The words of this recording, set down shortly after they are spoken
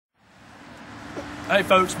Hey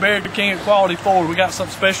folks, Barry King at Quality Ford. We got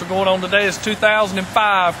something special going on today. It's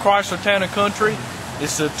 2005 Chrysler Town & Country.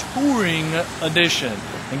 It's a touring edition.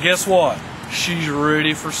 And guess what? She's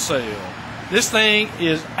ready for sale. This thing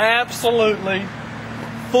is absolutely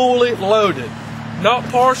fully loaded. Not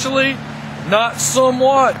partially, not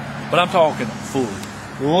somewhat, but I'm talking fully.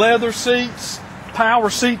 Leather seats, power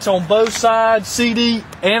seats on both sides, CD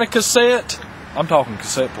and a cassette. I'm talking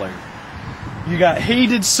cassette player. You got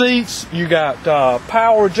heated seats, you got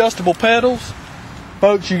power adjustable pedals.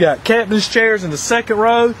 Folks, you got captain's chairs in the second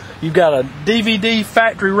row. You got a DVD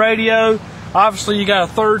factory radio. Obviously, you got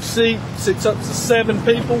a third seat, sits up to 7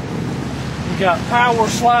 people. You got power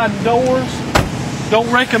sliding doors.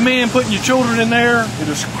 Don't recommend putting your children in there. It'll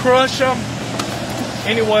just crush them.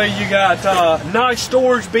 Anyway, you got nice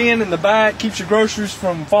storage bin in the back, keeps your groceries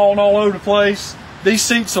from falling all over the place. These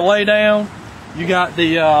seats will lay down. You got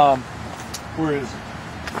the where is it?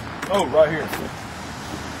 Oh, right here.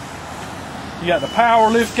 You got the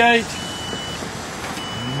power lift gate.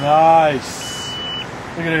 Nice.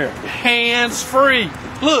 Look at there. Hands-free.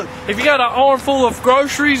 Look, if you got an armful of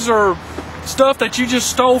groceries or stuff that you just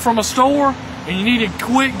stole from a store and you need a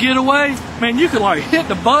quick getaway, man, you can like hit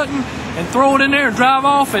the button and throw it in there and drive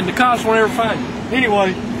off and the cops won't ever find you.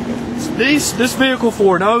 Anyway, this vehicle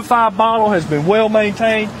for an 05 model has been well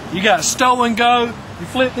maintained. You got stow and go. You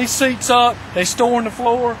flip these seats up, they store on the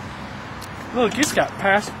floor. Look, it's got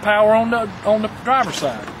power on the driver's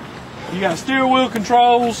side. You got steering wheel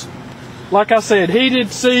controls. Like I said,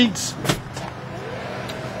 heated seats.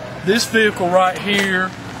 This vehicle right here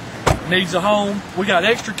needs a home. We got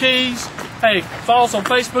extra keys. Hey, follow us on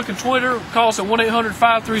Facebook and Twitter. Call us at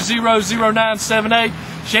 1-800-530-0978.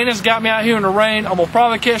 Shannon's got me out here in the rain. I'm going to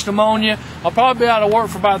probably catch pneumonia. I'll probably be out of work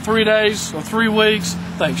for about 3 days or 3 weeks.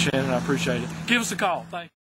 Thanks, Shannon. I appreciate it. Give us a call. Thanks.